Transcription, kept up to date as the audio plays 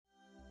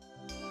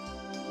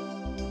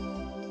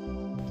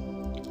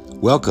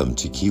Welcome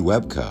to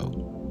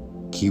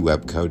KeyWebCo,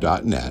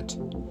 keywebco.net.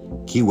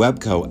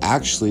 KeyWebCo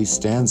actually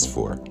stands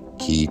for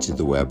Key to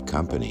the Web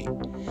Company,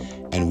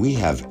 and we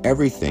have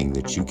everything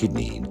that you could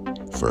need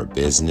for a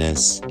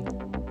business,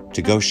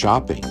 to go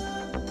shopping,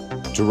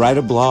 to write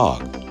a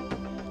blog,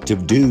 to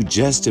do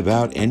just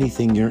about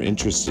anything you're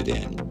interested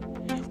in.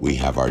 We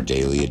have our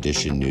daily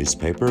edition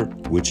newspaper,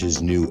 which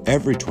is new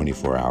every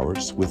 24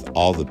 hours with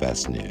all the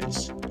best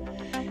news.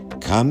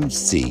 Come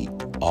see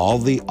all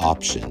the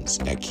options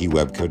at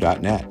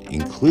keywebco.net,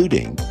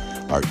 including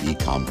our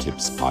Ecom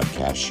Tips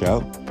podcast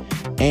show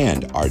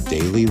and our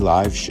daily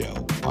live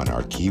show on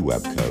our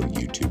KeyWebCo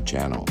YouTube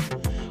channel.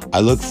 I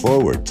look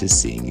forward to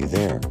seeing you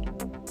there.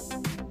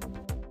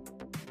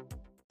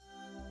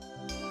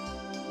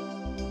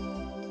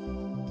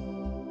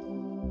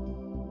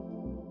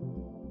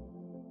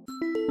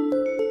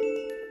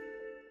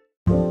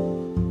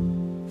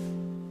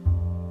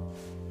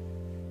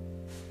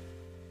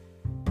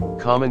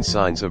 Common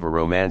signs of a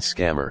romance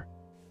scammer.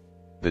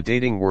 The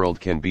dating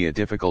world can be a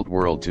difficult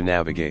world to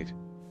navigate.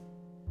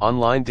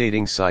 Online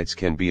dating sites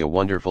can be a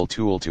wonderful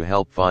tool to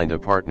help find a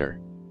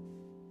partner.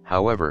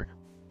 However,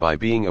 by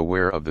being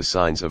aware of the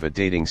signs of a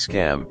dating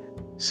scam,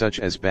 such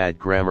as bad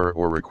grammar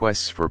or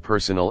requests for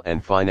personal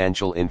and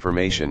financial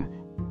information,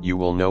 you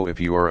will know if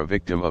you are a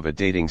victim of a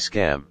dating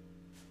scam.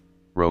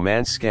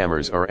 Romance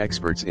scammers are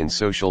experts in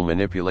social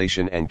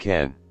manipulation and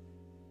can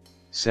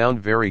sound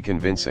very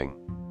convincing.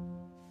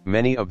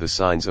 Many of the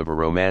signs of a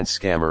romance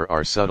scammer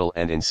are subtle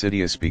and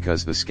insidious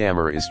because the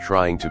scammer is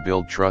trying to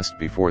build trust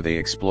before they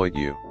exploit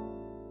you.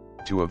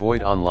 To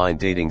avoid online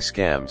dating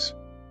scams,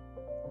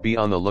 be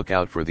on the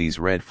lookout for these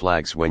red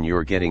flags when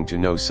you're getting to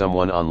know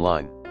someone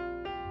online.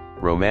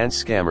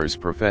 Romance scammers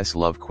profess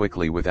love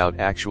quickly without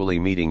actually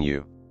meeting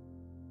you.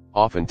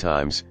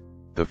 Oftentimes,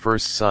 the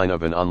first sign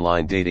of an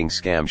online dating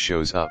scam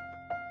shows up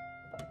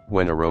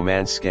when a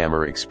romance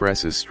scammer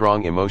expresses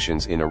strong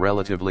emotions in a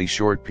relatively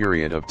short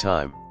period of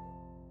time.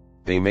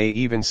 They may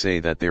even say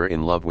that they're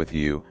in love with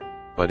you,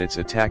 but it's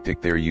a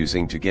tactic they're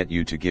using to get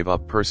you to give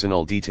up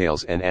personal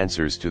details and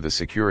answers to the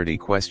security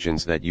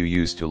questions that you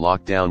use to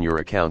lock down your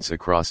accounts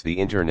across the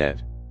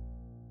internet.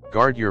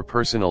 Guard your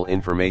personal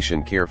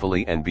information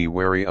carefully and be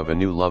wary of a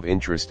new love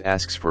interest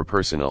asks for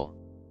personal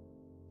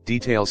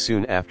details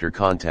soon after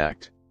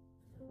contact.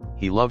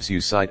 He loves you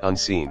sight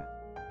unseen.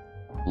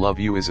 Love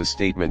you is a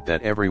statement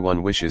that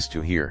everyone wishes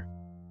to hear.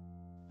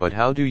 But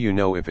how do you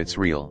know if it's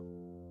real?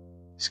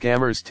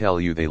 Scammers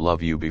tell you they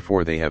love you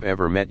before they have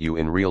ever met you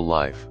in real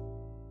life.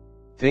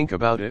 Think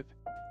about it.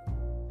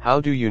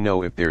 How do you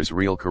know if there's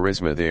real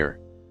charisma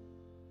there?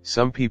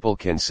 Some people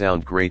can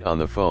sound great on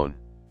the phone,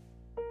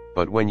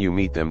 but when you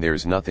meet them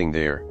there's nothing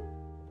there.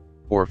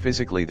 Or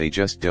physically they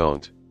just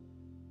don't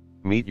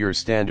meet your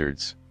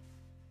standards.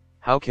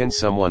 How can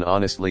someone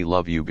honestly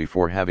love you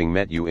before having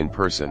met you in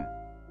person?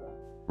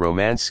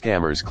 Romance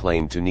scammers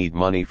claim to need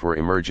money for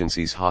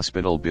emergencies,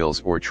 hospital bills,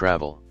 or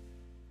travel.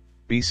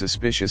 Be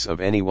suspicious of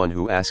anyone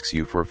who asks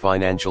you for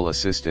financial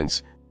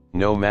assistance,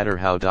 no matter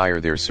how dire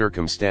their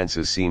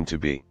circumstances seem to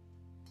be.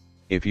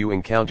 If you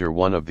encounter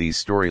one of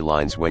these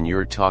storylines when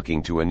you're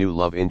talking to a new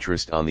love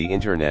interest on the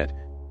internet,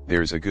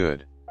 there's a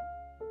good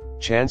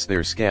chance they're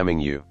scamming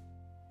you.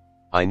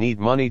 I need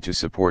money to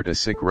support a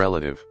sick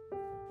relative.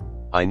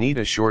 I need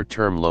a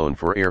short-term loan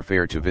for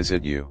airfare to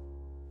visit you.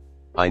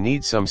 I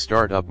need some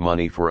startup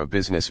money for a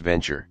business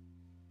venture.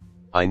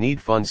 I need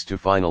funds to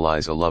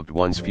finalize a loved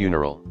one's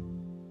funeral.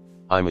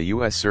 I'm a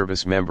U.S.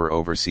 service member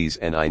overseas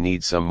and I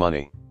need some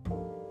money.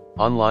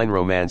 Online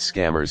romance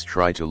scammers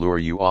try to lure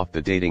you off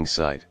the dating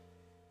site.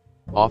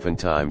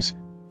 Oftentimes,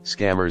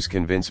 scammers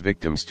convince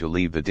victims to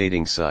leave the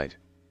dating site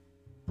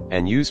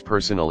and use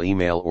personal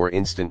email or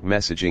instant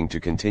messaging to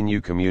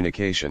continue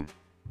communication.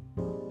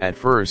 At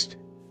first,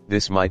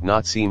 this might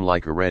not seem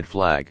like a red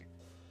flag.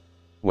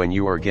 When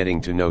you are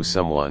getting to know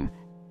someone,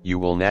 you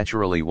will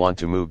naturally want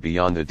to move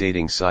beyond the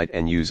dating site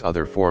and use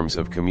other forms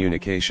of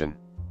communication.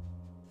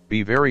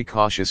 Be very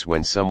cautious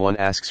when someone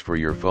asks for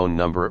your phone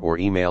number or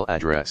email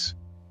address.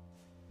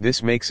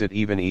 This makes it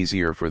even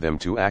easier for them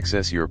to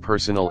access your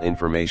personal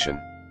information.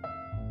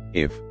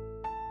 If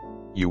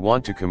you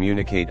want to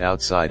communicate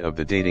outside of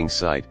the dating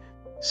site,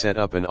 set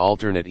up an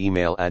alternate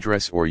email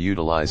address or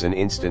utilize an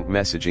instant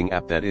messaging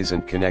app that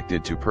isn't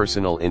connected to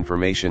personal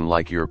information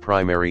like your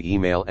primary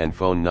email and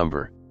phone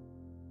number.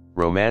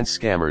 Romance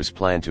scammers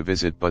plan to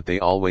visit but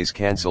they always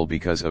cancel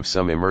because of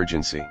some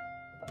emergency.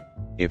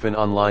 If an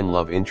online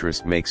love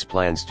interest makes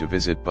plans to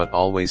visit but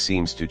always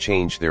seems to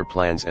change their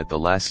plans at the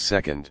last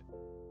second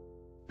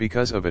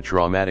because of a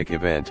traumatic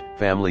event,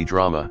 family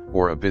drama,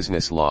 or a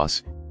business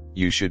loss,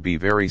 you should be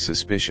very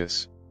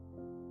suspicious.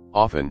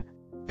 Often,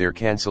 their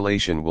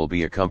cancellation will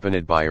be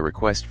accompanied by a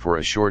request for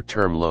a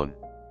short-term loan.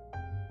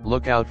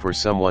 Look out for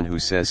someone who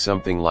says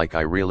something like,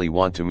 "I really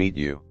want to meet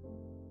you,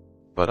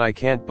 but I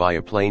can't buy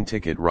a plane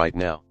ticket right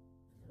now.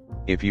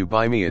 If you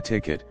buy me a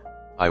ticket,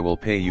 I will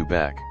pay you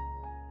back.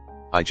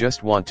 I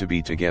just want to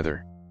be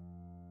together."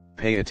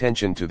 Pay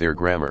attention to their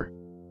grammar.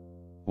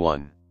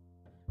 1.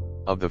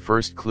 Of the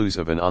first clues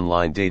of an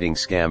online dating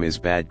scam is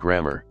bad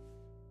grammar.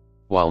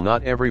 While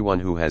not everyone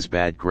who has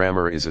bad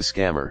grammar is a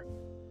scammer,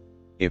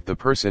 if the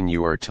person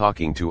you are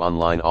talking to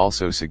online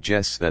also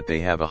suggests that they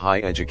have a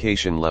high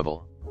education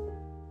level,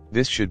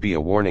 this should be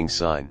a warning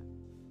sign.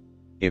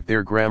 If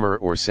their grammar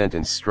or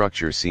sentence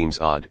structure seems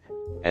odd,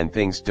 and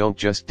things don't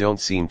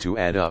seem to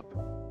add up,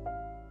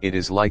 it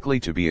is likely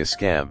to be a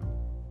scam.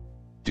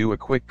 Do a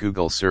quick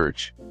Google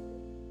search.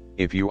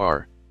 If you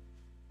are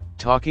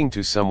talking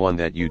to someone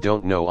that you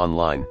don't know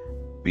online,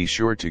 be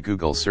sure to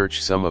Google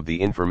search some of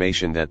the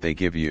information that they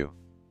give you.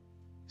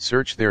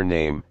 Search their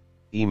name,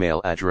 email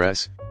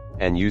address,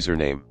 and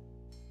username.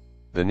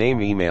 The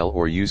name, email,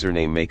 or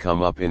username may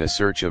come up in a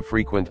search of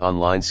frequent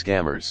online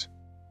scammers.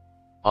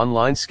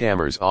 Online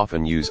scammers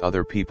often use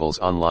other people's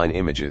online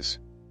images.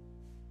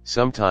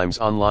 Sometimes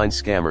online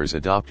scammers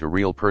adopt a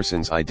real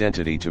person's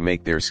identity to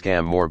make their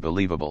scam more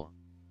believable.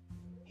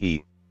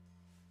 He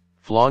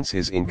flaunts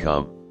his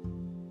income.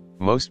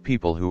 Most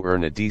people who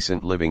earn a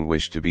decent living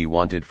wish to be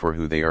wanted for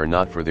who they are,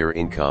 not for their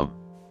income.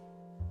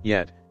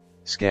 Yet,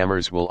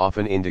 scammers will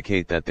often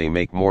indicate that they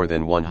make more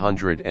than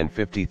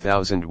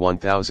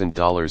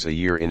 $150,000 a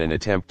year in an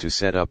attempt to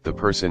set up the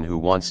person who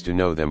wants to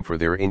know them for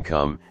their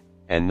income,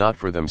 and not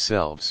for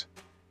themselves.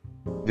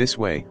 This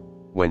way,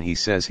 when he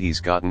says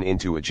he's gotten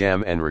into a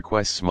jam and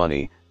requests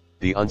money,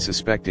 the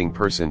unsuspecting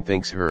person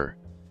thinks her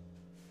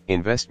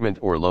investment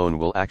or loan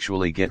will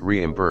actually get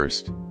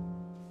reimbursed.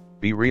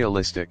 Be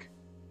realistic.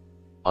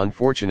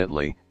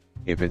 Unfortunately,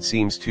 if it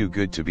seems too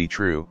good to be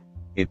true,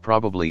 it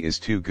probably is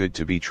too good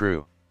to be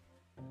true.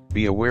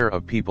 Be aware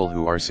of people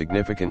who are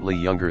significantly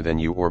younger than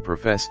you or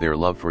profess their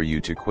love for you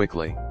too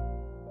quickly.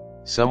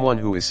 Someone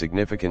who is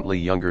significantly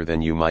younger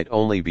than you might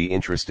only be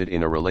interested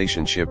in a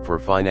relationship for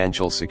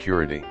financial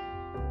security.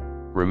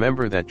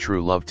 Remember that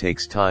true love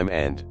takes time,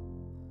 and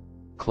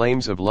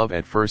claims of love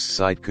at first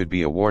sight could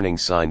be a warning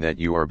sign that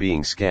you are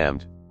being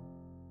scammed.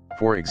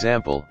 For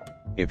example,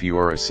 if you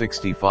are a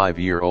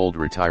 65-year-old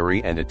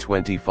retiree and a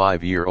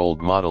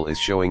 25-year-old model is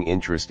showing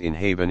interest in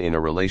Haven in a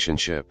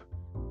relationship,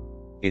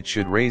 it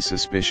should raise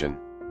suspicion.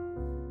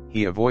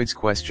 He avoids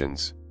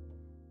questions.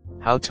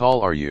 How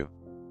tall are you?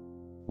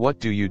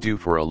 What do you do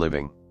for a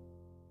living?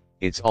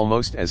 It's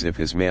almost as if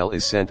his mail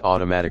is sent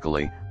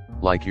automatically,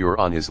 like you're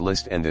on his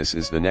list and this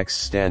is the next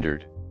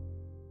standard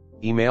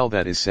email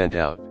that is sent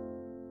out.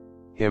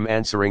 Him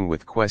answering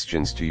with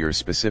questions to your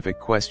specific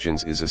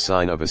questions is a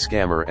sign of a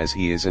scammer, as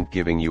he isn't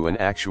giving you an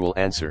actual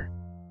answer.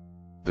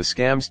 The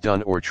scam's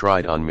done or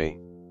tried on me.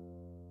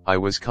 I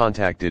was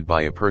contacted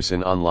by a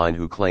person online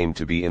who claimed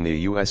to be in the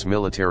US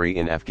military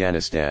in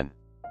Afghanistan.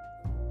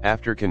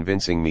 After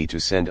convincing me to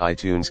send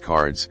iTunes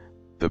cards,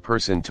 the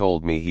person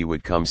told me he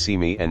would come see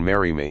me and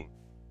marry me.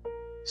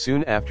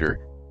 Soon after,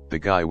 the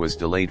guy was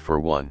delayed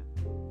for one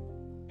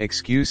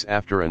excuse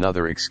after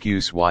another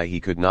excuse why he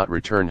could not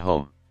return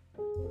home.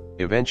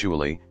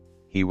 Eventually,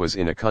 he was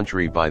in a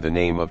country by the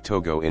name of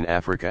Togo in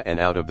Africa and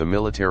out of the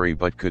military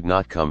but could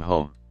not come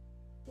home.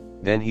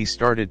 Then he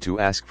started to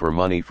ask for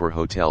money for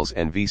hotels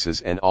and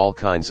visas and all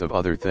kinds of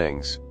other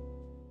things.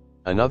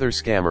 Another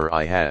scammer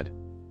I had.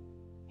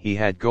 He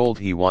had gold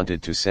he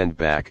wanted to send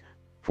back,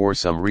 for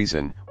some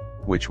reason,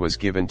 which was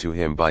given to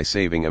him by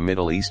saving a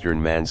Middle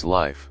Eastern man's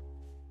life.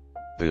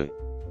 The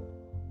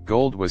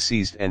gold was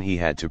seized and he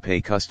had to pay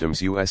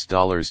customs US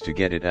dollars to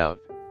get it out.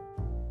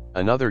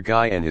 Another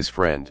guy and his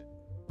friend.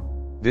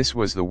 This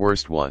was the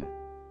worst one.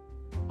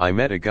 I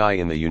met a guy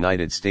in the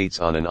United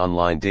States on an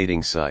online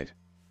dating site.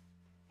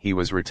 He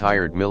was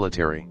retired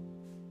military.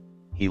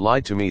 He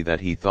lied to me that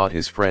he thought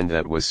his friend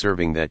that was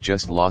serving that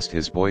just lost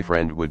his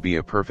boyfriend would be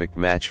a perfect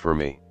match for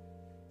me.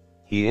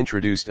 He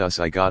introduced us,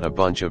 I got a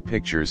bunch of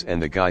pictures,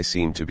 and the guy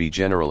seemed to be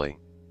generally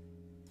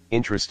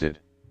interested.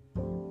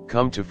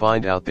 Come to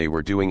find out they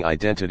were doing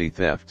identity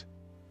theft.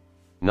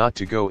 Not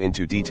to go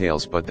into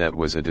details, but that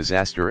was a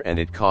disaster and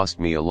it cost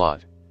me a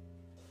lot.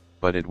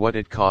 But what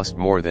it cost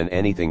more than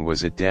anything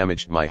was it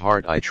damaged my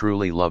heart. I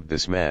truly loved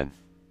this man.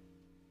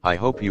 I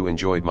hope you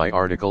enjoyed my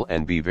article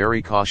and be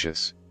very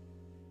cautious.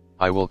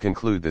 I will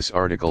conclude this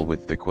article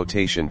with the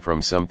quotation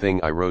from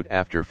something I wrote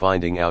after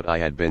finding out I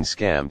had been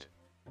scammed.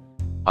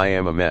 I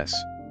am a mess.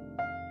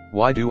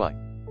 Why do I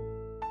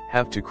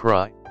have to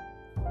cry?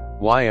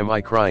 Why am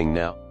I crying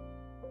now?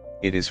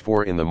 It is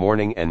 4 in the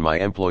morning and my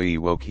employee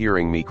woke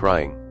hearing me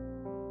crying.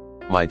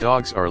 My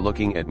dogs are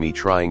looking at me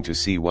trying to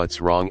see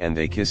what's wrong and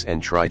they kiss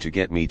and try to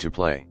get me to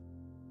play.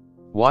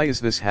 Why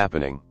is this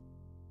happening?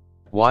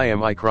 Why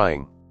am I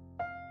crying?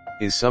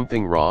 Is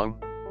something wrong?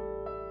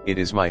 It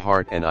is my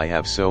heart and I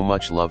have so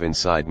much love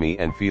inside me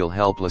and feel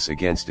helpless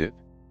against it.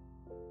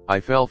 I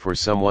fell for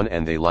someone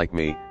and they like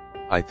me.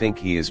 I think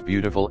he is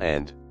beautiful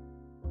and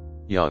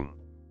young.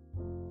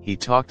 He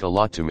talked a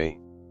lot to me.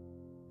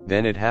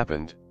 Then it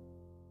happened.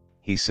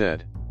 He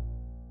said,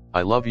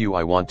 I love you,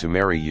 I want to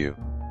marry you.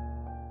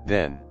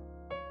 Then,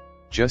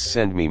 just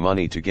send me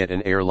money to get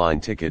an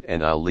airline ticket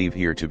and I'll leave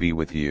here to be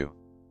with you.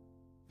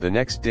 The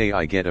next day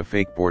I get a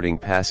fake boarding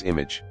pass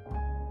image.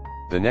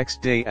 The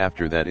next day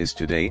after that is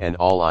today and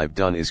all I've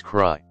done is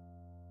cry.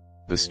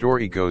 The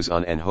story goes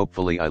on, and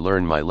hopefully I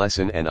learn my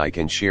lesson and I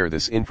can share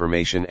this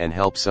information and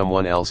help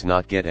someone else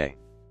not get a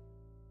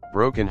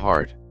broken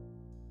heart.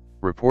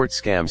 Report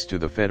scams to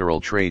the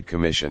Federal Trade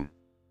Commission.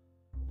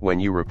 When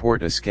you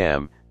report a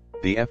scam,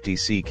 the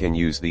FTC can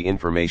use the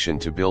information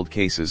to build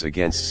cases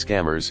against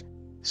scammers,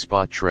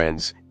 spot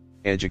trends,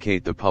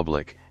 educate the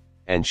public,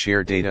 and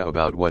share data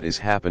about what is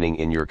happening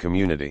in your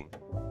community.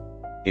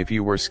 If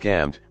you were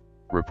scammed,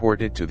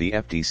 report it to the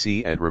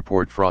FTC at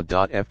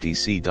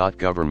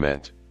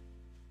reportfraud.ftc.government.